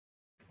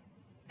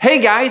Hey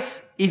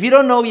guys, if you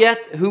don't know yet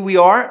who we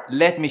are,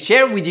 let me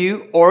share with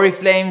you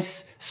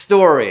Oriflame's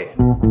story.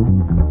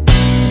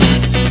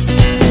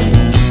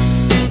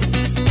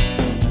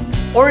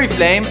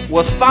 Oriflame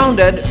was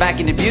founded back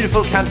in the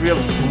beautiful country of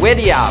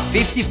Swedia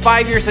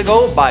 55 years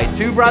ago by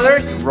two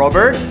brothers,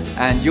 Robert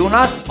and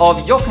Jonas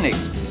of Jochnick.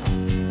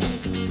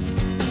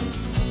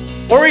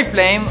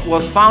 Oriflame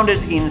was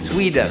founded in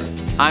Sweden.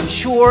 I'm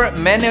sure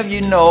many of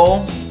you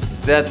know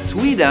that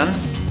Sweden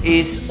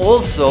is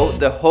also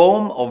the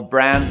home of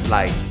brands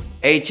like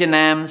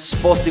H&M,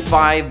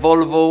 Spotify,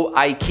 Volvo,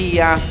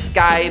 IKEA,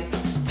 Skype,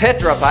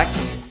 TetraPak,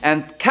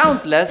 and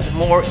countless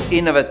more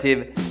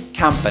innovative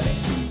companies.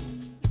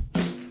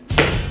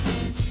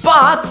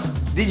 But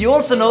did you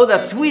also know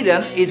that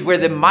Sweden is where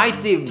the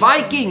mighty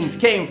Vikings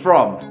came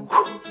from?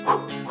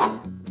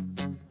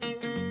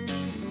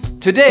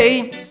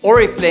 Today,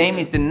 Oriflame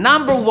is the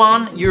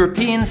 #1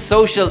 European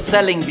social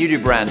selling beauty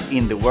brand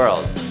in the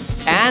world.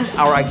 And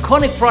our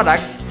iconic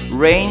products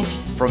range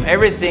from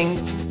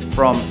everything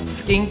from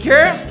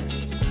skincare,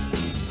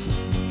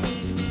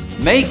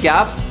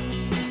 makeup,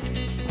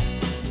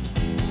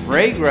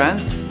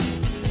 fragrance,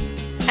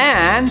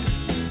 and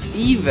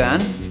even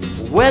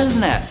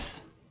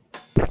wellness.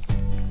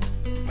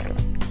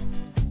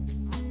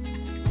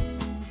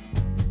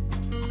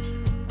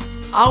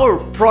 Our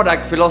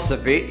product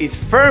philosophy is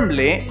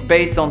firmly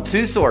based on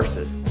two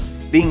sources: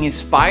 being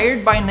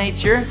inspired by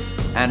nature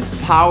and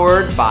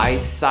powered by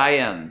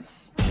science.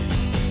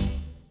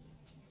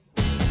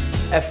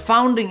 A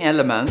founding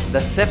element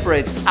that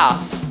separates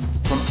us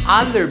from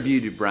other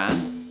beauty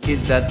brands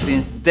is that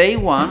since day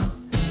one,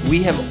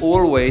 we have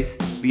always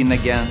been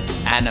against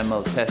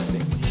animal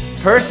testing.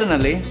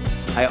 Personally,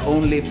 I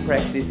only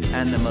practice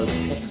animal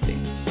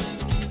testing.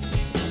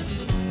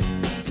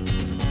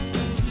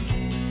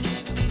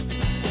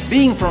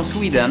 Being from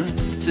Sweden,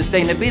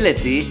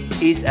 sustainability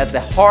is at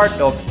the heart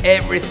of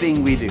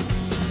everything we do.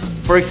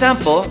 For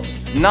example,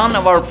 none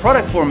of our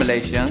product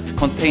formulations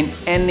contain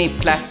any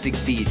plastic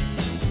beads.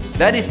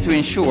 That is to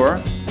ensure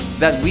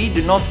that we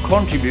do not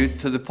contribute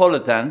to the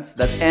pollutants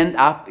that end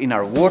up in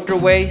our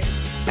waterways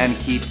and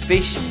keep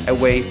fish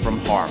away from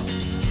harm.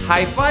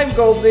 High five,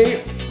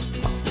 Goldie!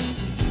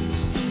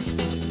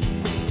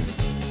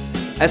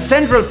 A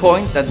central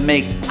point that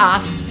makes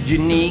us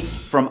unique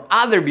from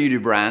other beauty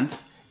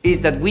brands is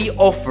that we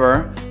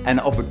offer an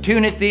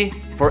opportunity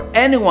for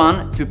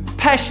anyone to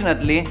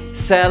passionately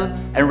sell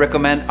and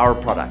recommend our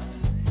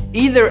products,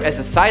 either as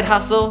a side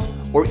hustle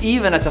or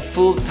even as a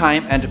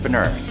full-time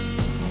entrepreneur.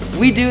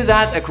 We do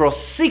that across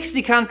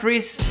 60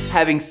 countries,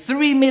 having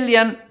 3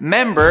 million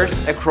members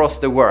across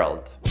the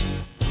world.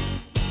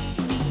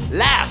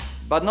 Last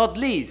but not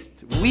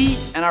least, we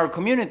and our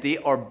community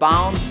are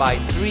bound by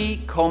 3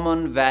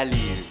 common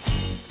values: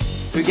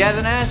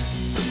 togetherness,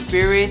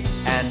 spirit,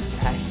 and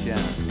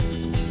passion.